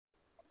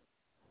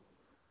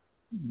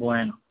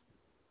Bueno,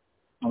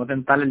 vamos a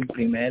tentar el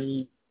primer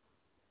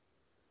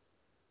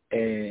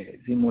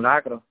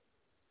simulacro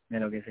de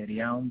lo que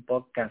sería un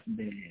podcast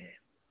de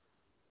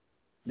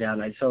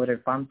hablar sobre el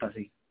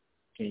fantasy,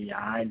 que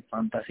ya el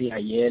fantasy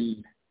ayer,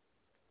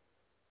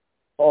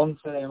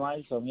 11 de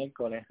marzo,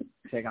 miércoles,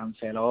 se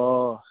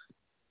canceló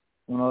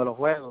uno de los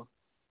juegos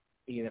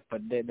y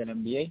después del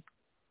NBA,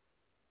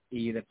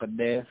 y después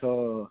de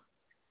eso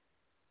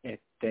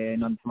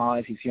no han tomado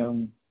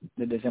decisión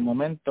desde ese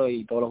momento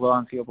y todos los juegos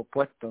han sido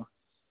pospuestos,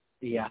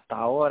 y hasta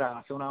ahora,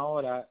 hace una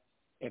hora,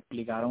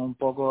 explicaron un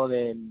poco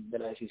de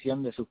la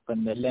decisión de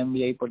suspender la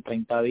NBA por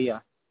 30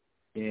 días.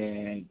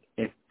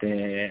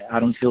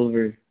 Aaron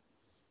Silver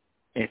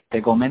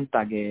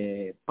comenta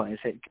que puede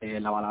ser que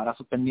la palabra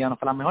suspendida no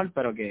fue la mejor,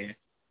 pero que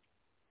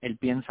él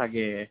piensa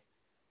que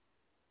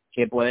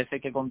puede ser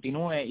que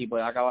continúe y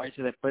pueda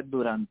acabarse después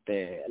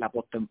durante la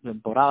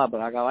postemporada,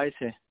 puede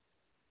acabarse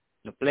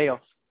los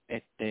playoffs,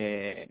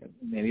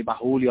 maybe para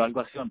julio o algo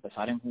así, o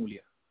empezar en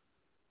julio.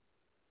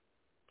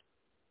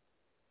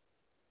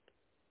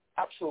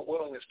 Absolute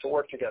willingness to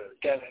work together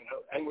again,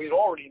 and we'd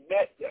already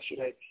met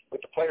yesterday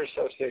with the Players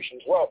Association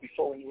as well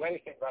before we knew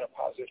anything about a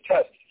positive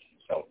test.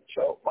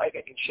 So my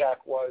thinking,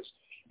 Shaq, was,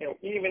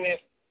 even if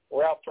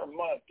we're out for a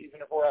month,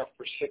 even if we're out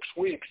for 6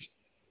 weeks,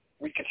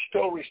 we could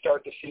still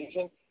restart the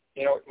season.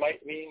 It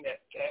might mean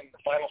that the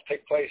finals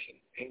take place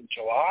in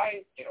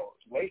July,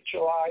 late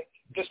July.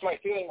 Just my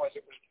feeling was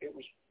it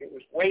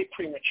was way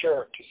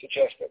premature to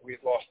suggest that we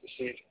had lost the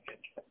season.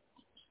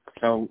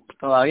 So,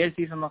 todavía el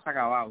season no se ha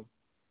acabado.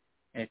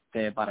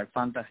 Para el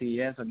fantasy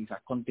y eso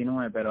quizás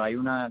continúe, pero hay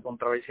una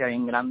controversia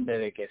bien grande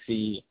de que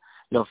si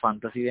los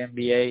fantasy de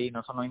NBA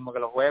no son lo mismo que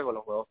los juegos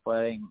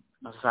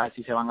no se sabe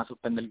si se van a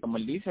suspender como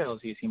él dice o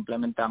si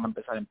simplemente van a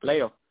empezar en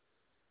playoff.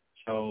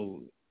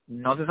 So,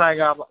 no se sabe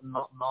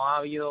no ha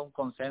habido un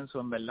consenso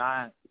en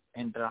verdad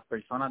entre las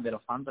personas de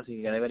los fantasy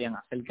que deberían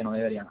hacer, que no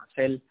deberían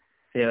hacer,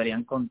 si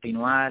deberían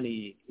continuar,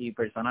 y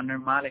personas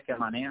normales que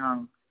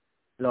manejan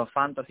los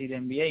fantasy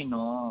de NBA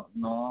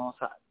no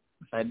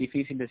o sea, es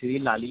difícil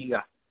decidir la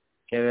liga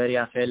qué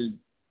debería hacer,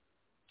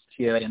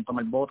 si deberían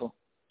tomar voto.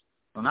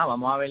 Pero nada,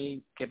 vamos a ver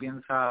qué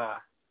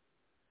piensa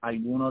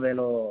alguno de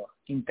los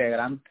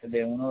integrantes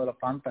de uno de los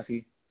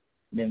fantasy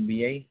de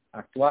NBA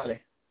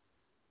actuales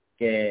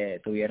que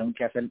tuvieron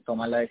que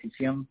tomar la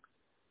decisión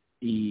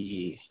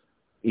y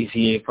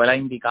si fuera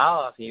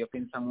indicado, si ellos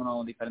piensan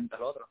uno diferente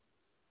al otro.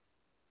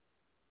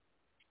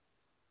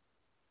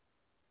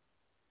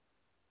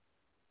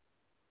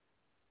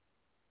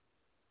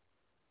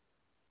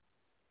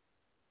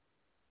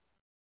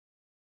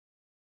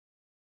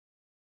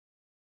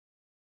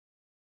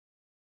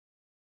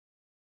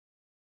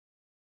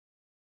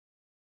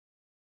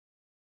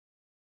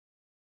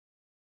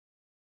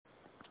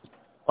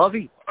 Oh,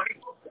 sí.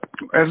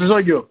 Ese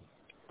soy yo.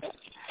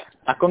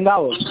 ¿Estás con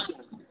Gabo?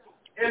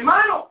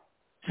 ¡Hermano!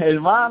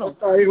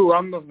 Está ahí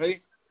jugando,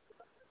 sí.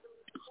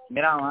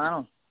 Mira,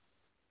 mano.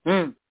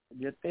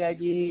 Yo estoy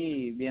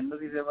aquí viendo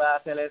si se puede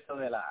hacer eso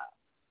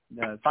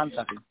del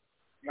fantasy.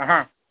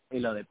 Ajá. Y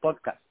lo del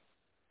podcast.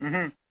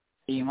 Uh-huh.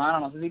 Y, mano,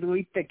 no sé si tú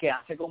viste que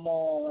hace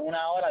como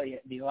una hora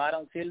dijo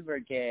Aaron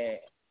Silver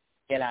que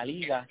la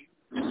liga,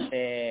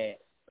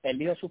 él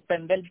dijo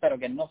suspender, pero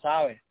que él no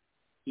sabe.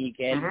 Y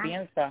que él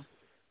piensa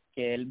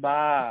que él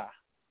va a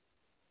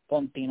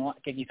continuar,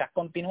 que quizás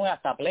continúe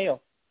hasta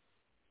playoff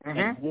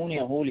en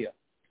junio o julio.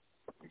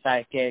 O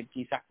sea, es que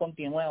quizás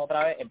continúe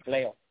otra vez el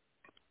playoff.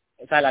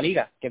 O sea, la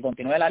liga, que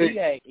continúe la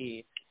liga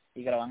y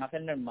que lo van a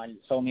hacer normal.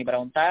 So, mi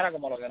pregunta era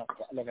como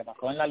lo que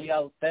pasó en la liga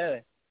de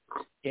ustedes,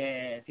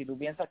 que si tú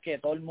piensas que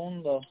todo el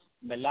mundo,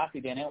 ¿verdad?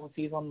 Si tiene un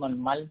season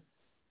normal,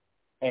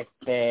 que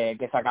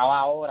se acaba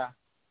ahora,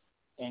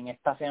 en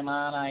esta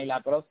semana y la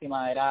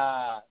próxima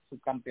era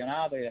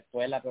subcampeonato y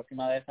después la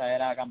próxima de esa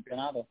era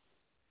campeonato,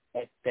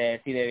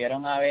 si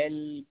debieron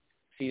haber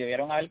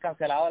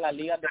cancelado las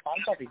ligas de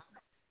fantasy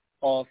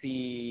o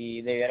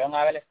si debieron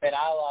haber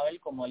esperado a ver,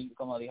 como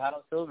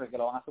dijeron Silver, que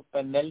lo van a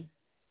suspender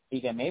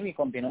y que maybe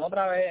continúe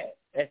otra vez,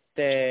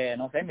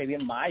 no sé, maybe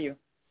en mayo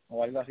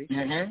o algo así.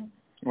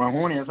 O en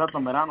junio, exacto,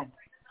 en verano.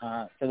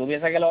 Si tú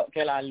piensas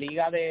que las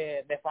ligas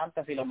de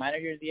fantasy, los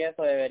managers y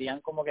eso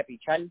deberían como que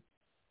pichar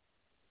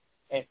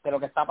lo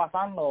que está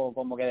pasando, o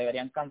como que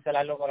deberían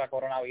cancelarlo con la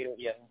coronavirus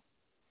y eso.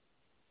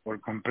 Por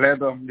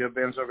completo, yo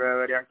pienso que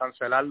deberían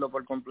cancelarlo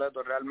por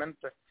completo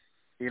realmente,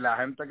 y la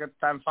gente que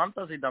está en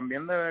fantasy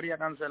también debería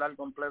cancelar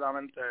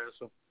completamente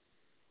eso.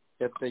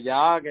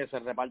 Ya que se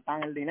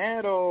repartan el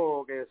dinero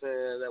o que se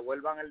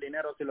devuelvan el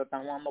dinero si lo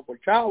están jugando por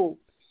chavo,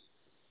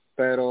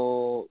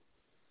 pero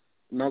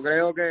no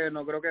creo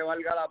que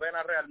valga la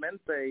pena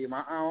realmente, y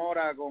más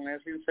ahora con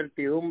esa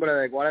incertidumbre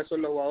de cuáles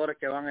son los jugadores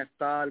que van a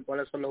estar,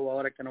 cuáles son los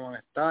jugadores que no van a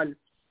estar.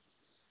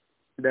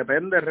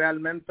 Depende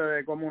realmente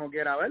de cómo uno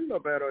quiera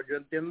verlo, pero yo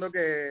entiendo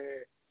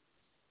que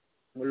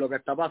lo que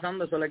está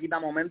pasando, eso le quita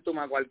momentum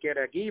a cualquier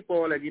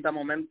equipo, le quita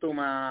momentum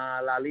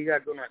a la liga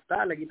que uno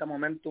está, le quita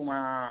momentum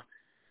a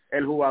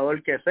el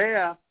jugador que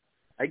sea,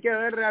 hay que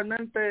ver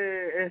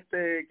realmente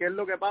qué es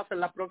lo que pasa en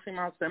las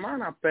próximas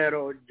semanas,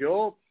 pero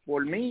yo,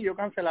 por mí, yo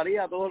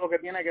cancelaría todo lo que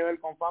tiene que ver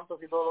con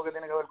fantasy, todo lo que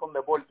tiene que ver con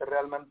deporte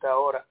realmente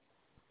ahora.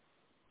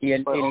 Y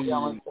pues,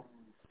 obviamente.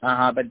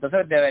 Ajá, pero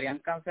entonces deberían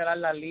cancelar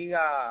la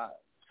liga,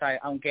 o sea,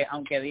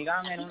 aunque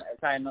digan, o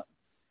sea,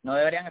 no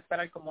deberían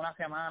esperar como una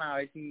semana a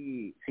ver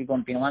si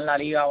continúan la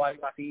liga o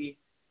algo así,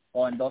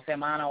 o en 2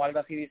 semanas o algo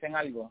así dicen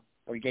algo.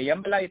 Porque yo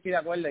en verdad estoy de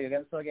acuerdo, yo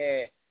pienso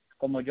que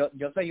como yo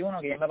soy uno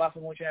que yo me paso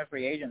mucho en el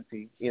free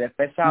agency y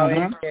después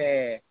saber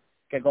que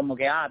como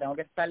que tengo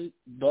que estar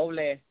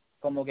doble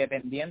como que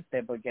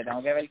pendiente porque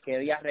tengo que ver qué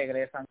días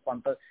regresan,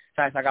 cuánto, o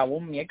sea, se acabó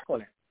un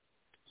miércoles.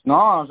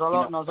 No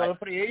solo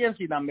free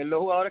agency, también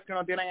los jugadores que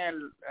no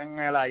tienen en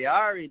el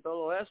IR y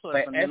todo eso.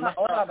 Pues esa es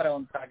otra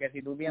pregunta, que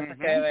si tú piensas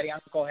que deberían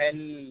coger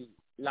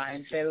la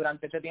gente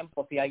durante ese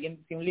tiempo,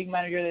 si un league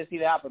manager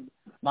decide, pues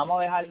vamos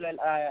a dejarle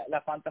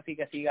la fantasy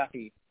que siga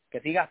así,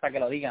 que siga hasta que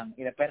lo digan,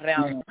 y después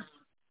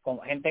con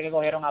gente que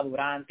cogieron a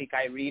Durant y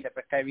Kyrie,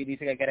 después Kyrie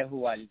dice que quiere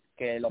jugar,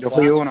 que lo Yo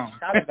fui uno.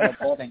 ¿sabes? Que lo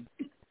voten.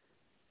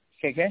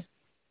 ¿Qué?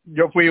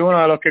 Yo fui uno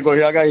de los que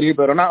cogió a Kyrie,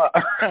 pero nada.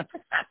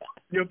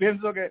 Yo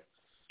pienso que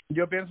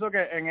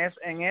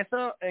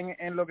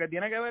en lo que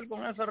tiene que ver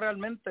con eso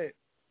realmente,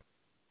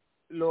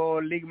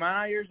 los league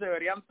managers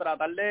deberían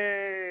tratar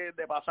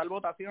de pasar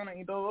votaciones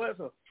y todo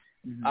eso.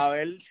 A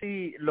ver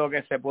si lo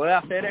que se puede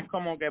hacer es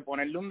como que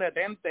ponerle un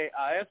detente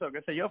a eso,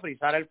 qué sé yo,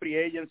 frizar el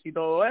free agency y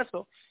todo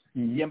eso,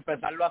 y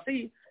empezarlo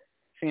así.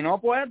 Si no,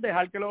 pues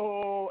dejar que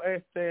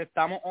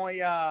estamos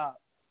hoy a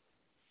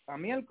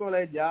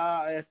miércoles,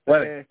 ya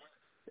Jueves.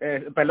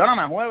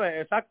 Perdóname,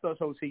 jueves, exacto.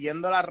 So,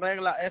 siguiendo las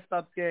reglas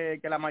estas que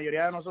la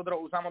mayoría de nosotros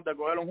usamos de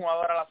coger un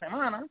jugador a la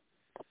semana,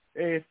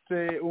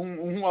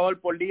 un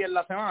jugador por día en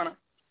la semana,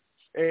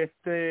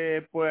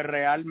 pues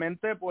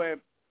realmente, pues,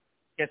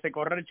 que se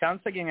corre el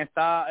chance quien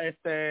está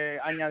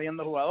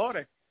añadiendo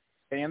jugadores,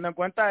 teniendo en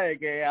cuenta de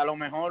que a lo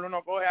mejor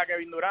uno coge a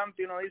Kevin Durant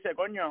y uno dice,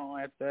 coño,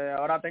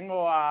 ahora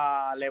tengo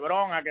a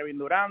LeBron, a Kevin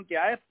Durant y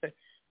a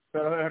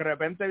pero de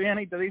repente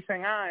viene y te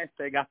dicen,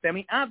 gasté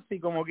mi ads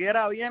y como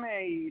quiera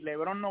viene y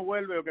LeBron no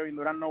vuelve o Kevin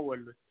Durant no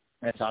vuelve.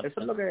 Exacto.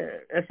 Eso es lo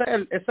que,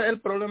 ese es el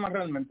problema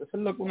realmente, eso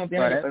es lo que uno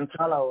tiene que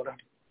pensar ahora.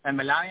 En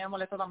verdad a mí me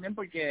molesta también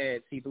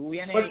porque si tú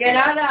vienes... ¿Por qué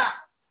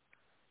nada?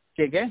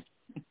 ¿Qué?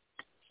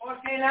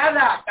 Porque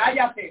nada,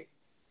 cállate.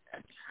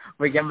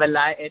 Porque en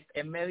verdad es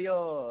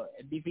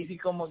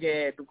difícil como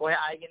que tú coges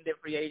a alguien de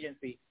free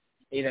agency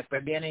y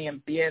después viene y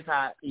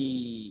empieza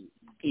y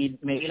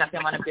la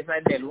semana empieza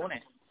desde el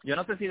lunes. Yo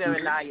no sé si de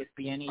verdad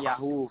ESPN y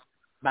Yahoo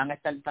van a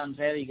estar tan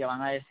ready que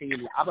van a decir,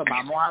 pues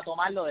vamos a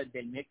tomarlo desde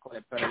el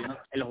miércoles, pero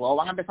los juegos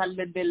van a empezar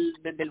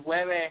desde el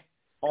jueves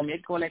o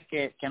miércoles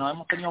que no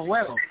hemos tenido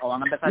juegos, o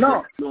van a empezar desde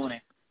el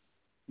lunes.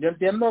 Yo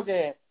entiendo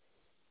que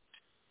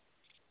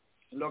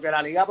lo que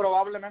la liga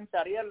probablemente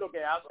haría es lo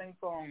que hacen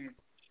con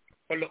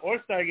los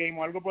All-Star Game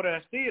o algo por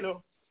el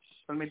estilo,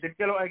 permitir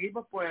que los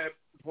equipos pues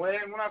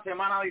jueguen una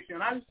semana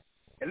adicional.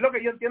 Es lo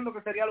que yo entiendo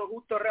que sería lo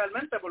justo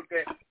realmente,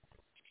 porque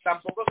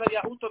tampoco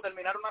sería justo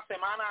terminar una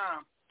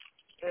semana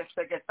que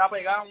está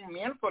pegada un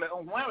miércoles o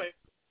un jueves,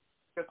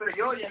 qué sé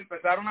yo, y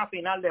empezar una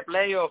final de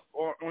playoff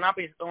o una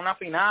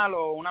final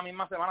o una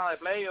misma semana de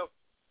playoff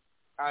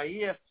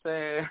ahí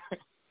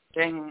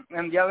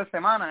en día de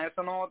semana.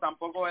 Eso no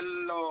tampoco es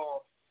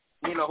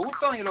ni lo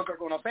justo ni lo que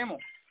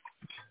conocemos.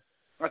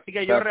 Así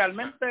que yo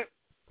realmente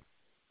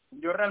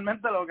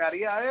lo que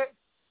haría es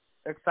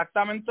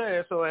exactamente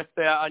eso,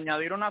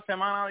 añadir una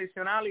semana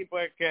adicional y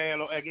pues que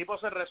los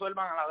equipos se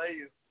resuelvan a la de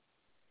ellos.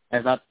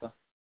 Exacto.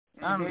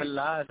 En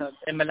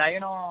verdad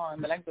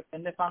en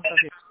cuestión de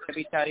fantasy de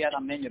picharía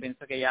también, yo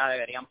pienso que ya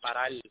deberían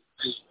parar,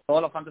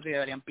 todos los fantasy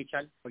deberían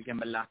pichar, porque en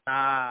verdad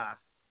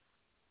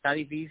está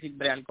difícil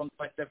bregar con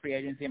todo este free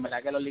agency. En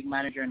verdad que los league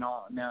managers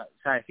no o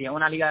sea, si es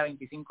una liga de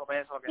 25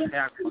 pesos, que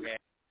sea, como que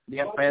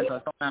 10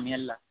 pesos, eso es una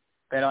mierda.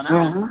 Pero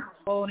nada,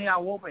 puedo unir a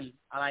Whopper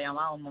a la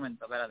llamada un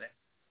momento, espérate.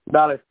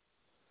 Dale.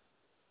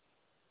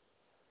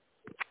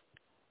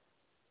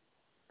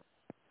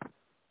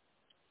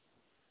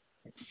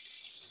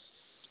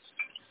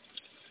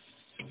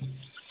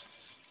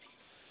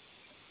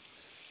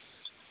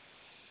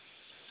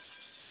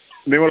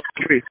 Dímelo,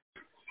 Chris.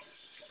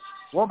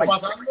 Whopper. ¿Qué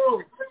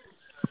pasando?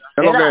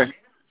 ¿Qué es lo que?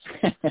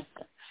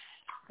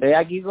 Estoy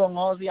aquí con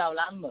Ozzy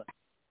hablando.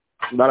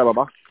 Dale,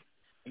 papá.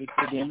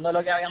 Discutiendo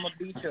lo que habíamos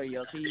dicho, y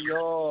yo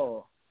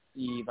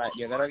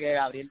creo que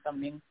Gabriel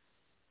también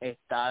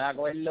está de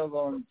acuerdo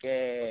con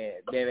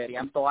que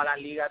deberían todas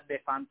las ligas de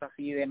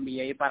fantasy de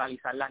NBA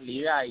paralizar las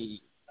ligas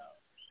y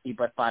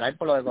pues parar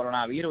por lo de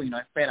coronavirus y no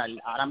esperar.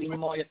 Ahora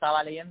mismo yo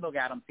estaba leyendo que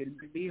Aaron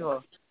Silver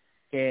dijo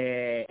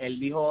que él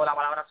dijo la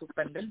palabra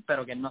suspender,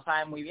 pero que él no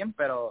sabe muy bien,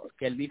 pero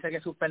que él dice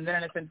que suspender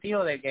en el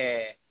sentido de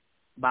que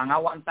van a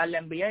aguantar la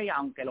NBA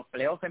aunque los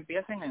playoffs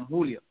empiecen en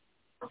julio.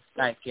 O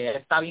sea, es que él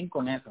está bien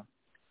con eso.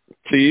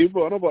 Sí,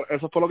 bueno,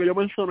 eso fue lo que yo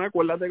mencioné.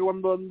 Acuérdate que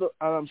cuando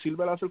Adam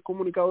Silver hace el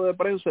comunicado de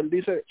prensa, él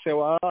dice se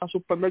va a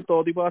suspender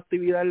todo tipo de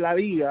actividad en la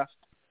liga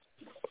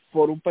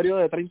por un periodo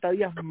de 30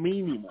 días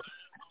mínimo.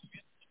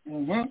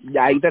 Y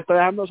ahí te estoy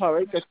dejando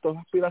saber que estas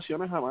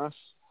aspiraciones jamás.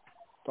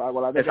 Pues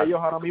acuérdate que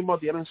ellos ahora mismo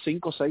tienen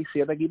 5, 6,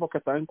 7 equipos que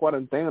están en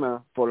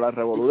cuarentena por la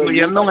revolución.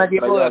 Incluyendo un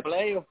equipo de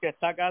playoffs que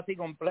está casi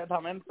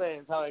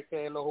completamente, ¿sabes?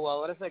 Que los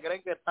jugadores se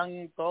creen que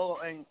están todos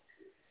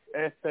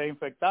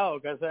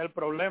infectados, que ese es el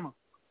problema.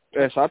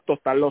 Exacto,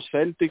 están los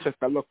Celtics,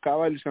 están los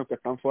Cavaliers, que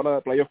están fuera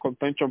de playoff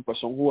contention, pues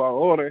son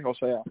jugadores, o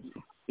sea,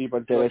 y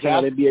pertenecen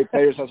al NBA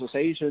Players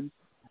Association.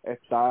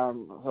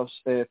 Están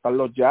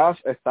los Jazz,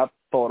 está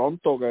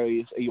Toronto,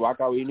 que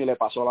Ibaka vino y le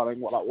pasó la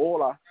lengua a la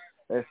bola.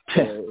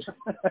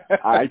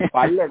 Hay un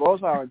par de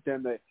cosas, ¿me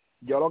entiendes?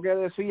 Yo lo que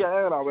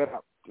decía era, ver,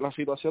 la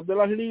situación de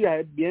las ligas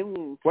es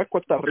bien, pues,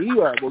 cuesta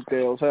arriba,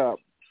 porque, o sea,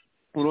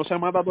 uno se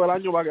mata todo el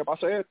año para que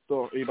pase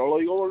esto, y no lo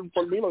digo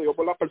por mí, lo digo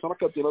por las personas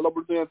que tienen la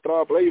oportunidad de entrar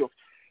a playoffs.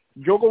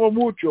 Yo, como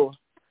mucho,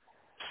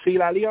 si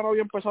la liga no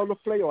había empezado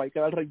los playoffs, hay que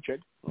dar rain check,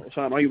 o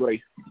sea, no hay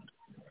break.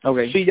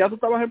 Okay. Si ya tú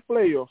estabas en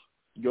playoffs,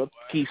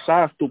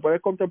 quizás tú puedes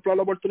contemplar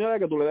la oportunidad de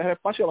que tú le dejes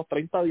espacio a los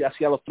 30 días.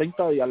 Si a los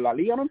 30 días la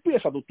liga no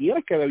empieza, tú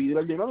tienes que dividir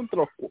el dinero entre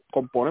los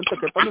componentes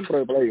que están dentro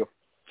de playoffs.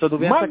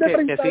 Más de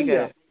 30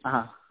 días.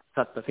 Ajá.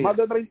 Exacto, sí. Más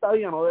de 30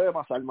 días no debe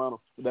pasar,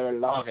 hermano, de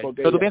verdad. Okay.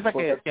 Porque ¿Tú piensas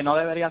que no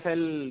debería ser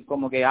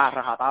como que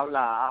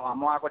rajatabla,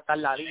 vamos a cortar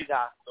la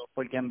liga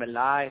porque en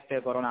verdad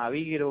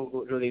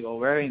coronavirus, Rudy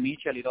Gobert y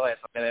Mitchell y todo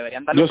eso, que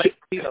deberían darle un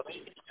partido?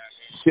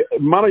 Sí,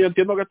 hermano, yo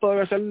entiendo que esto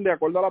debe ser de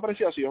acuerdo a la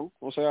apreciación.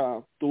 O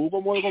sea, tú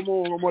como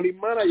league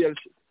manager,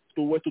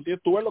 tú ves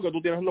lo que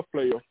tú tienes en los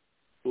playoffs.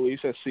 Tú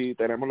dices, si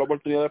tenemos la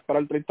oportunidad de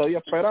esperar 30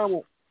 días,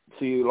 esperamos.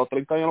 Si los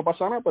 30 días no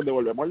pasan nada, pues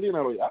devolvemos el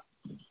dinero ya.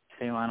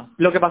 Sí, mano.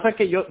 Lo que pasa es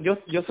que yo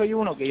soy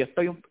uno que yo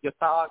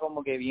estaba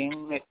como que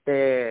bien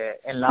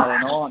en la de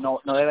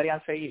no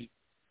deberían seguir,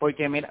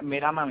 porque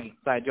mira mami,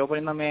 o sea, yo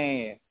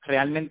poniéndome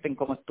realmente en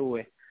cómo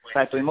estuve. O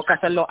sea, tuvimos que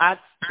hacer los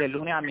ads de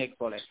lunes a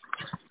miércoles.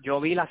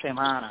 Yo vi la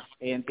semana,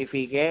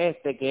 identifiqué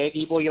qué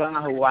equipo iban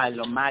a jugar,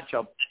 los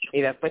matchups,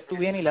 y después tú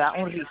vienes y le das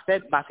un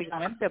reset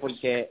básicamente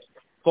porque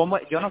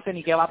yo no sé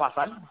ni qué va a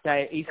pasar. O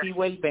sea, y si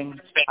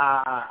vuelven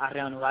a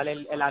reanudar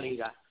la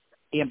liga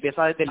y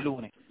empieza desde el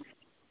lunes,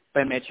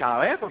 pues me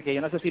chavé, porque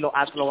yo no sé si los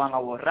ads lo van a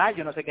borrar,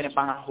 yo no sé quiénes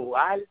van a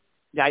jugar,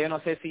 ya yo no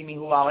sé si mis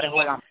jugadores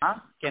juegan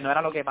más, que no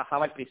era lo que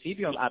pasaba al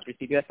principio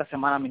de esta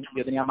semana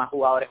yo tenía más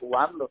jugadores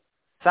jugando.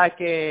 Sabes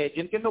que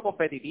yo entiendo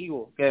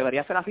competitivo, que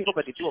debería ser así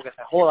competitivo, que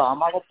se joda,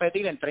 vamos a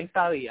competir en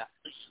 30 días,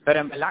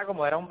 pero en verdad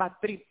como era un bad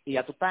trip y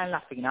ya tú estás en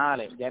las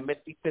finales, ya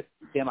invertiste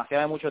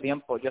demasiado de mucho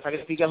tiempo, yo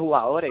sacrifiqué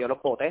jugadores, yo los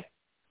boté,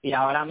 y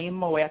ahora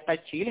mismo voy a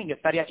estar chilling,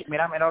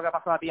 mira lo que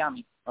pasó a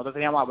mí, nosotros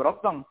teníamos a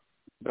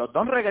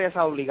Brogdon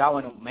regresa obligado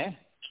en un mes.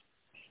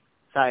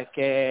 Sabes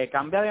que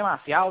cambia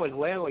demasiado el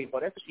juego y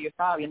por eso si yo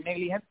estaba bien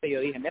negligente,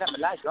 yo dije, mira, en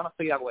verdad, yo no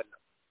estoy de acuerdo.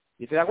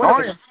 Y estoy de acuerdo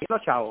que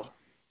los chavos.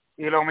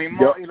 Y lo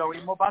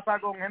mismo pasa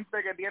con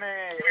gente que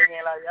tiene en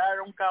el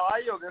allá un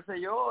caballo, qué sé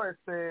yo,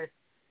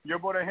 yo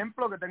por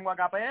ejemplo que tengo a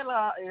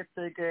Capela,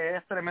 que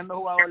es tremendo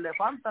jugador de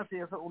fantasy,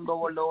 es un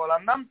doble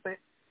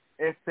andante,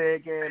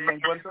 que me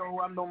encuentro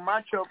jugando un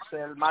matchup,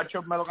 el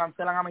matchup me lo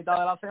cancelan a mitad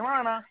de la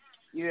semana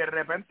y de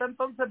repente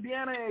entonces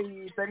viene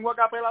y tengo a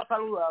Capela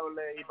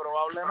saludable y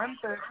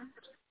probablemente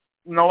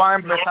no van a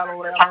empezar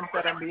obviamente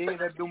el NBA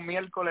desde un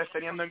miércoles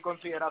teniendo en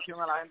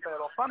consideración a la gente de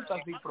los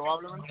fantasy,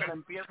 probablemente le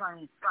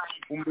empiezan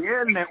un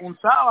viernes, un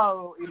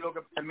sábado y lo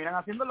que terminan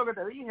haciendo es lo que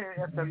te dije,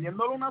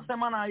 extendiéndolo una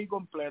semana ahí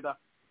completa.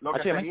 Lo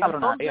que sería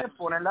entonces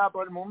ponerle a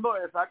todo el mundo,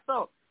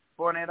 exacto,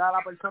 poner a la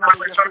persona que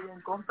yo estoy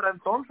en contra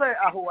entonces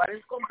a jugar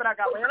el contra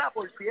Capela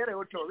por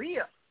 8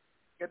 días,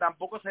 que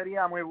tampoco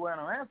sería muy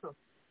bueno eso.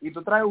 Y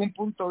tú traes un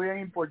punto bien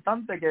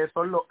importante que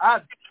son los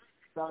ads.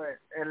 ¿Sabes?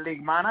 El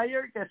league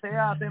manager que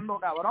sea haciendo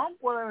cabrón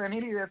puede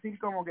venir y decir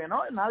como que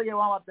no, nadie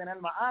va a tener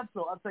más ads,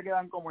 los ads se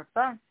quedan como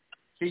están.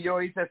 Si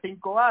yo hice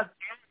 5 ads,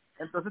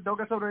 entonces tengo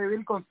que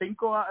sobrevivir con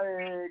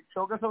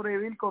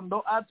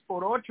 2 ads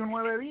por 8 o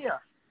 9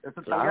 días.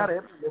 Eso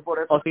claro. Por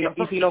eso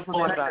y si lo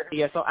borras,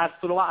 y esos ads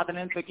tú lo vas a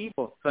tener en tu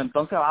equipo,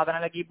 entonces vas a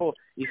tener el equipo,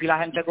 y si la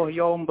gente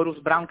cogió un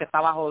Bruce Brown que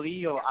estaba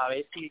jodido, a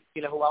ver si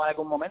le jugaba en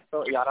algún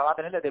momento, y ahora va a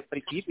tener desde el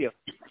principio.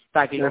 O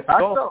sea, que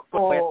exacto,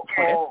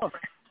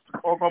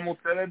 o como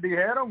ustedes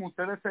dijeron,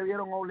 ustedes se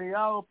vieron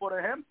obligados, por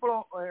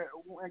ejemplo,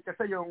 qué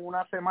sé yo, en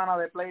una semana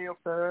de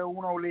playoffs se ve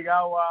uno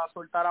obligado a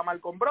soltar a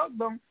Malcolm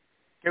Brogdon,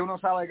 que uno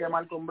sabe que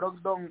Malcolm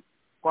Brogdon,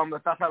 cuando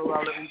está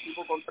saludable, es un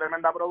tipo con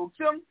tremenda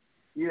producción,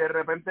 y de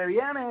repente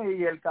viene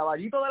y el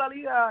caballito de la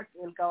liga,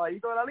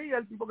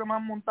 el tipo que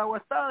más montado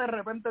está, de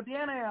repente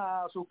tiene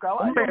a sus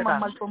caballos, más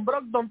Malcolm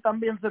Brogdon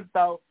también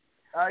sentado.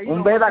 Ahí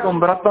un beta con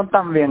Brogdon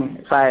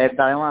también, o sea,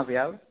 está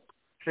demasiado.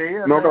 Sí,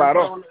 no,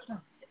 claro.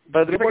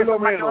 Pero tú por lo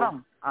menos,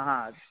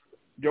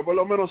 yo por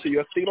lo menos, si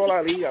yo estiro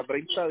la liga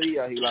 30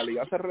 días y la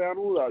liga se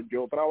reanuda,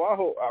 yo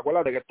trabajo,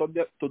 acuérdate que estos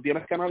días tú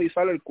tienes que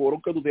analizar el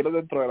quórum que tú tienes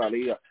dentro de la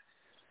liga.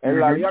 En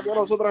la liga que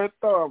nosotros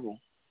estábamos,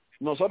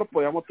 nosotros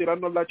podíamos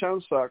tirarnos la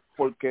chance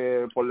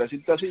porque, por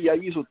decirte así, ya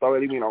Jisoo estaba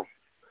eliminado.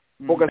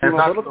 Porque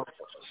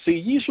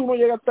si Jisoo no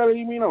llega a estar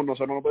eliminado,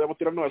 nosotros no podemos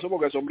tirarnos eso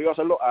porque ese hombre iba a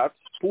hacer los ads,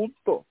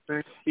 punto. Sí.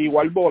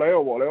 Igual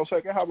Voleo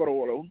se queja, pero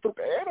Voleo es un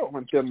truquero, ¿me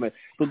entiendes?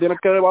 Tú tienes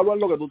que evaluar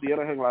lo que tú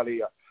tienes en la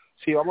liga.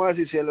 Si vamos a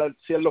decir,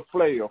 si en los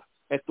playoffs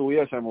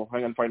estuviésemos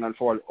en el Final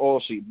Four,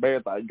 Ozzy,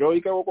 Beta, yo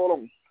y Kevo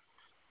Colón,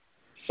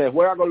 se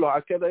juega con los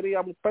ads que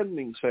teníamos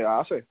pending, se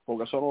hace,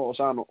 porque eso no, o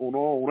sea,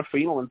 uno es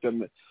fino, ¿me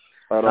entiendes?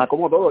 Pero es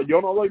como todo, yo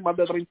no doy más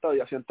de 30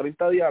 días. Si en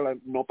 30 días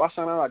no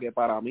pasa nada, que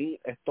para mí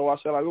esto va a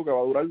ser algo que va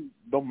a durar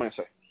 2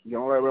 meses. Yo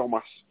no le veo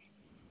más.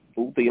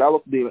 Tú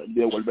tíralo,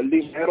 devuelve el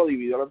dinero,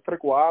 divídelo entre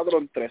 4,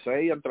 entre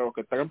 6, entre los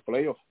que están en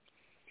playoffs.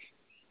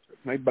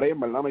 No hay break, en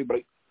verdad, no hay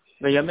break.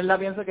 Pero yo en verdad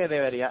pienso que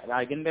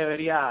alguien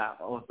debería,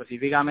 o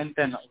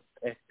específicamente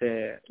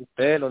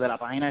ustedes, los de la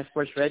página de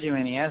Sports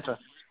Regimen y eso,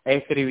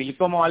 escribir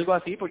como algo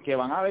así, porque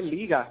van a haber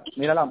ligas.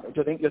 Mira,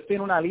 yo estoy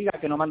en una liga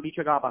que no me han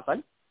dicho qué va a pasar.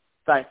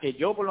 O sea, es que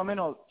yo por lo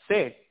menos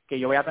sé que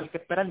yo voy a tener que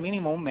esperar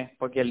mínimo un mes,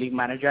 porque el league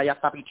manager ya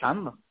está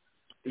pichando.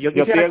 Yo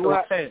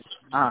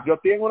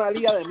estoy en una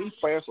liga de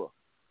 $1,000.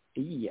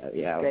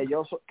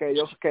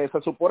 Que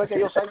se supone que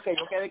ellos saben que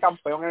yo quedé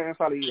campeón en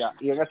esa liga,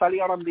 y en esa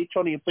liga no han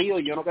dicho ni pío,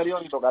 y yo no quería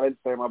ni tocar el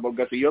tema,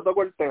 porque si yo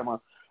toco el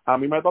tema, a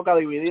mí me toca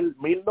dividir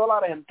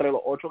 $1,000 entre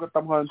los 8 que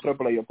estamos adentro de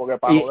playoff, porque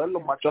para joder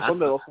los machos son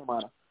de 2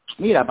 semanas.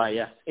 Mira para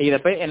allá. Y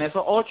después en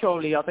esos 8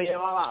 obligado te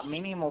llevaba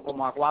mínimo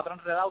como a 4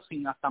 enredados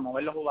sin hasta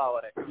mover los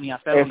jugadores, ni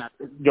hacer una.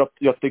 Yo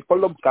estoy por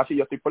los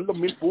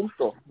 2,000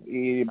 puntos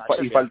y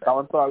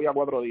faltaban todavía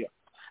 4 días.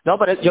 No,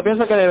 pero yo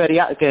pienso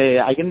que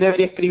alguien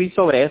debería escribir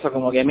sobre eso,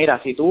 como que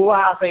mira, si tú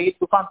vas a seguir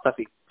tu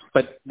fantasy,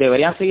 pues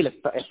deberían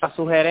seguir estas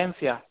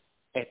sugerencias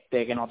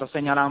que nosotros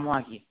señalamos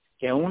aquí,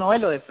 que uno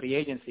es lo de free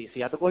agency. Si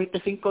ya tú cogiste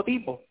 5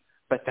 tipos,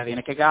 pues te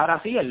tienes que quedar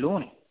así el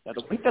lunes. Ya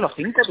tú cogiste los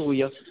 5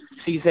 tuyos.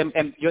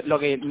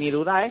 Mi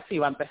duda es si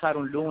va a empezar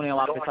un lunes o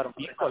va a empezar un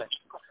miércoles.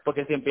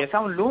 Porque si empieza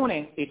un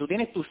lunes y tú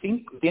tienes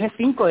tienes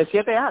 5 de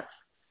 7 ads,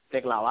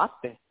 te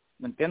clavaste.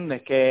 ¿Me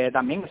entiendes? Que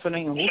también eso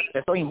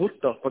es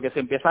injusto, porque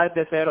si empieza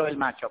desde cero el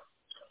matchup,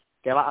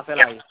 ¿qué vas a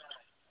hacer ahí?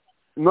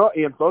 No,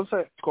 y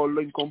entonces, con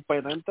lo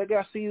incompetente que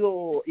ha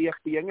sido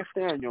ESPN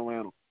este año,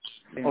 bueno,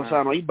 sí, o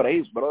sea, no hay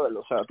break, brother.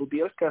 O sea, tú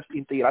tienes que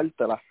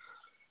tirártela.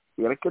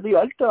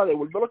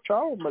 Devuelve los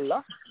chavos,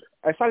 ¿verdad?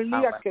 Esas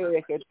ligas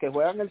que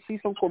juegan el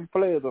season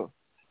completo,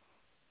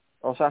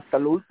 o sea, hasta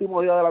el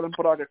último día de la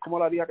temporada, que es como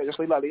la liga que yo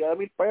soy, la liga de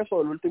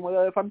 $1,000, el último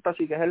día de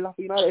fantasy, que es en la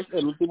final, es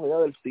el último día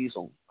del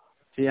season.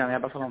 Sí, a mí me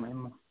pasó lo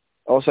mismo.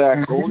 O sea,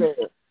 es como que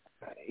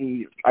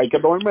y hay que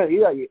tomar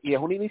medidas, y es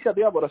una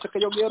iniciativa, por eso es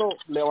que yo quiero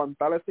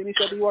levantar esta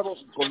iniciativa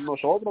con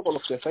nosotros, con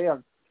los que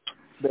sean,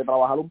 de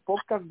trabajar un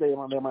podcast de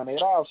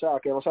manera, o sea,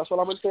 que no sea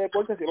solamente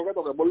deporte, sino que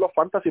toquemos los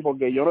fantasy,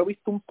 porque yo no he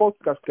visto un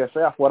podcast que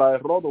sea fuera de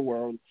Roto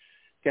World,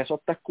 que eso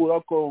está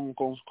escudado con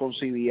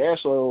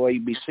CBS o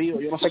ABC,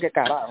 o yo no sé qué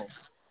carajo.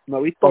 No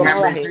he visto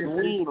nada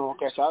genuino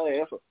que sea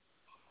de eso.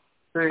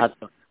 Sí.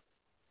 Exacto.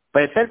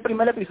 Pues este es el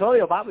primer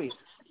episodio, papi.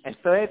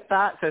 Esto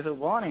se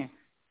supone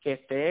que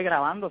esté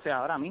grabándose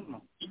ahora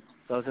mismo.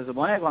 Entonces se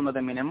supone que cuando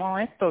terminemos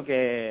esto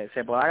que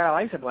se pueda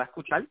grabar y se pueda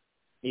escuchar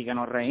y que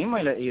nos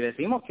reímos y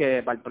decimos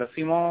que para la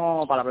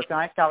próxima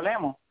vez que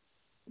hablemos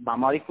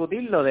vamos a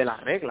discutir lo de las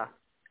reglas.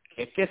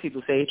 Que es que si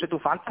tú seguiste tu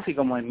fantasy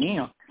como el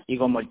mío y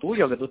como el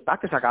tuyo, que tú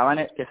estás, que se acaba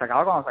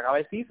cuando se acaba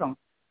el season,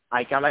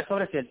 hay que hablar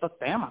sobre ciertos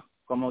temas.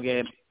 Como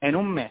que en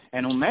un mes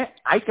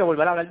hay que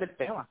volver a hablar del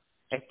tema.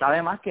 Está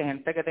de más que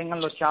gente que tengan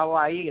los chavos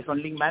ahí, que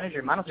son league manager,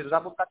 hermano, si tú te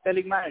apuntaste a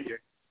league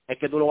manager, es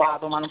que tú lo vas a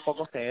tomar un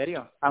poco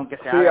serio, aunque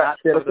sea...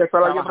 Sí, tienes que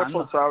ser alguien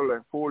responsable,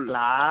 full.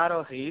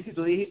 Claro, sí, si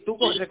tú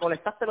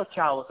recolectaste los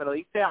chavos, se lo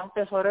diste a un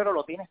tesorero,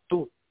 lo tienes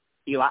tú,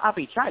 y vas a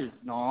pichar.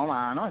 No,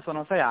 mano, eso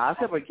no se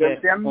hace, porque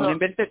uno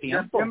invierte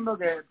tiempo. Yo entiendo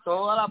que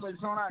toda la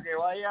persona que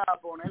vaya a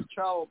poner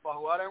chavos para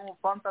jugar en un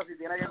fantasy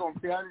tiene que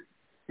confiar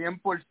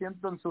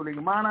 100% en su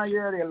league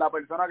manager y en la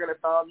persona que le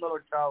está dando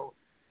los chavos.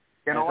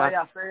 Que no vaya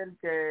a ser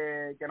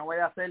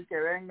que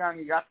vengan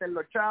y gasten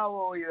los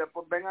chavos y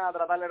después vengan a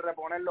tratar de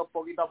reponerlos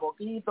poquito a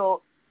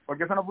poquito,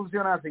 porque eso no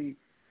funciona así.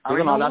 A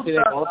mí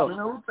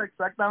me gusta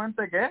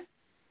exactamente qué.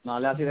 No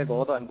hable así de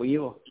coto, en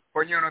vivo.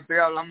 Coño, no estoy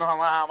hablando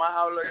jamás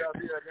hablo yo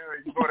así de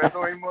Kevin. Y por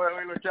eso mismo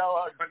dejo los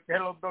chavos a cualquiera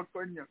de los dos,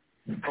 coño.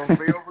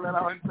 Confío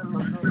plenamente en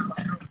los dos.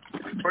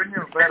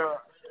 Coño,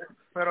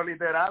 pero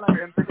literal, la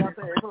gente que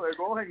hace eso, de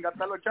cogen,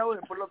 gastan los chavos y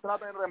después los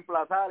tratan de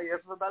reemplazar, y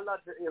eso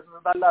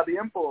se tarda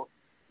tiempo.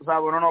 O sea,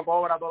 uno no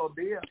cobra todos los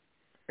días.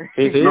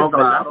 Sí, no,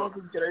 claro.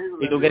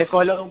 Y tú quieres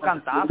cogerlo de un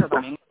cantazo,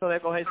 también esto de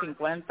coger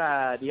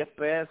 50, 10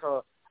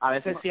 pesos, a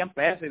veces 100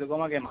 pesos, y tú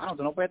como que, mano,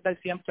 tú no puedes dar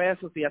 100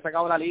 pesos si ya se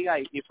acabó la liga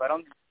y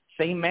fueron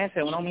 6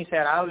 meses, uno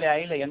miserable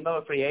ahí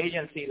leyendo free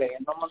agency,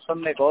 leyendo un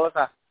montón de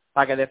cosas,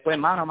 para que después,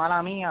 mano,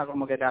 mala mía,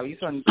 como que te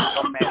aviso en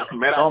 2 meses.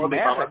 Mira, vamos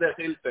a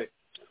decirte,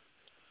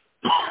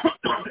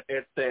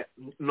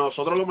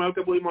 nosotros lo mejor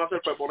que pudimos hacer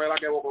fue poner a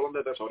Kevo Colón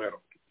de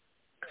tesorero.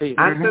 Sí.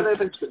 Antes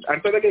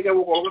de que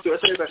Kevo Colón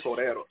estuviese de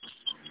tesorero,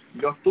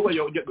 yo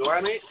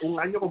gané un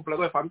año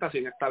completo de fantasy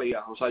en esta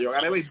liga. O sea, yo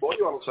gané béisbol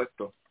y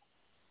baloncesto.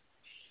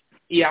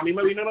 Y a mí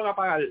me vinieron a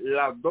pagar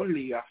las 2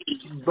 ligas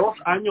 2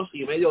 años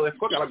y medio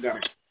después que las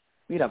gané.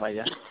 Mira para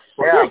allá.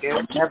 Porque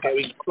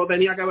Kevin Cotto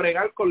tenía que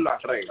bregar con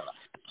las reglas.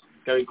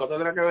 Kevin Cotto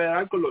tenía que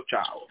bregar con los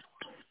chavos.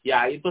 Y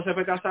ahí entonces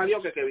fue que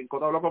salió que Kevin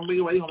Cotto habló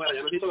conmigo y me dijo, mira,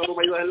 yo necesito que tú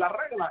me ayudes en las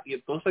reglas. Y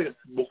entonces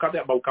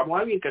buscamos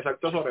a alguien que sea el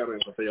tesorero.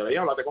 Entonces yo le dije,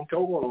 háblate con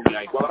Kevin Cotto. Y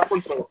ahí cuadramos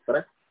entre los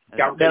 3.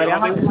 Que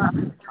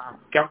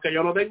aunque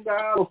yo no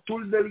tenga los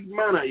tools del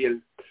manager,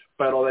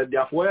 pero desde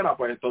afuera,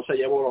 pues entonces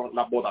llevo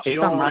las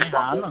votaciones,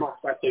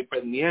 estoy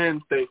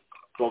pendiente.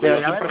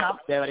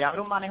 Debería haber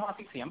un manejo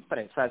así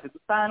siempre. O sea, si tú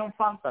estás en un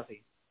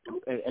fantasy,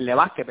 el de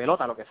básquet,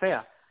 pelota, lo que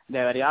sea,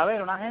 debería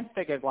haber una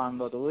gente que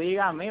cuando tú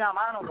digas, mira,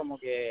 mano, como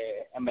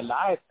que en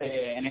verdad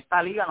en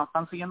esta liga no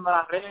están siguiendo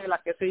las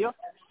reglas, qué sé yo,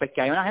 pues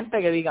que hay una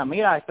gente que diga,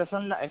 mira, estas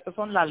son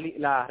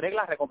las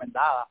reglas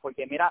recomendadas,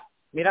 porque mira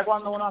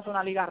cuando uno hace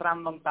una liga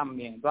random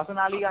también. Tú haces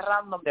una liga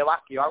random de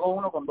básquet, yo hago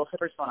uno con 12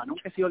 personas,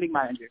 nunca he sido league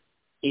manager.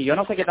 Y yo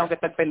no sé qué tengo que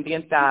estar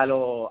pendiente a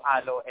los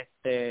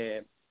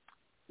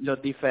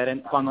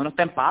diferentes, cuando uno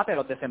está empate,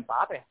 los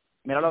desempates.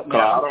 Mira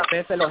cuántas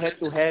veces los head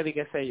to head y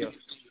qué sé yo.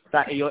 O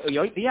sea, y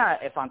hoy día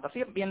el fantasy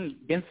es bien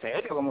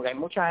serio, como que hay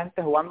mucha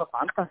gente jugando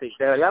fantasy.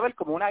 Debería haber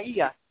como una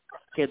guía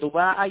que tú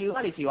puedas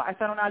ayudar, y si vas a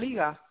estar en una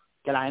liga,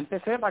 que la gente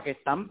sepa que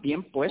están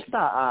bien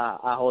puestas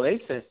a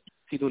joderse.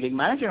 Si tu league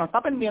manager no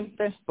está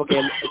pendiente, porque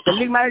el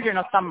league manager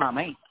no está en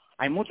mamey.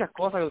 Hay muchas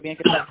cosas que tú tienes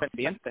que estar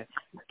pendientes.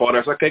 Por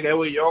eso es que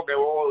Kevo y yo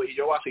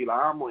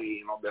vacilamos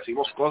y nos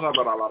decimos cosas,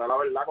 pero a la hora de la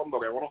verdad, cuando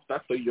Kevo no está,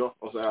 estoy yo.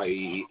 O sea,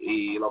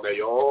 y lo que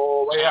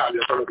yo vea, yo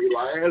se lo tiro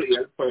a él y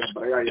él pues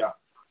brega ya.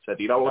 Se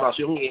tira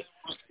votación y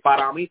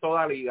para mí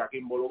toda liga que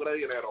involucre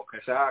dinero, que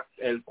sea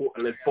el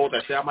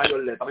pote sea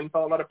mayor de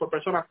 $30 por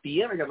persona,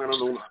 tiene que tener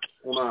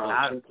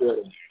una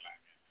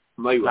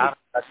no hay claro,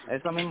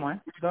 eso mismo,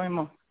 eso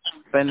mismo.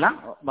 ¿Verdad?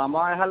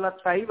 Vamos a dejarlo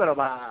hasta ahí, pero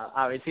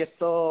a ver si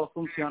esto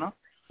funcionó.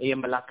 Y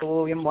en verdad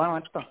estuvo bien bueno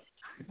esto.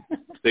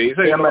 Sí,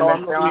 en verdad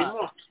el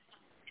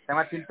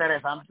tema es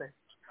interesante.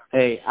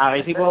 A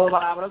ver si puedo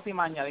para la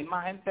próxima añadir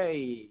más gente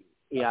y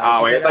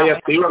a Beta y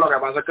Estilo. Lo que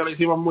pasa es que lo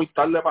hicimos muy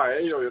tarde para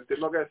ellos. Yo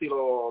entiendo que si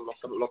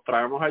los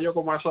traemos a ellos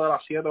como a eso de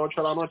las 7,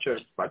 8 de la noche,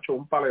 pacho,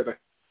 un palete.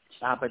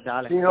 Pues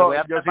dale. Sí,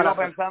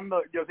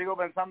 yo sigo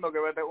pensando que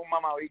Beta es un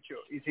mamabicho.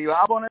 Y si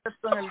vas a poner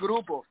esto en el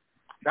grupo,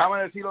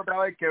 déjame decir otra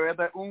vez que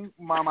Beta es un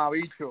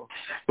mamabicho.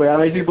 Pues a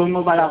ver si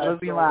pongo para la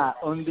próxima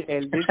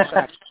el diss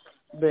track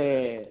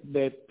de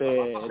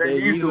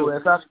YouTube,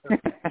 exacto.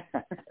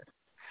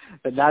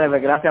 Pues dale,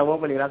 pues gracias a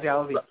vos, y gracias a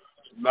Ozzy.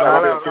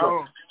 Dale,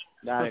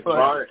 dale.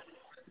 Vale.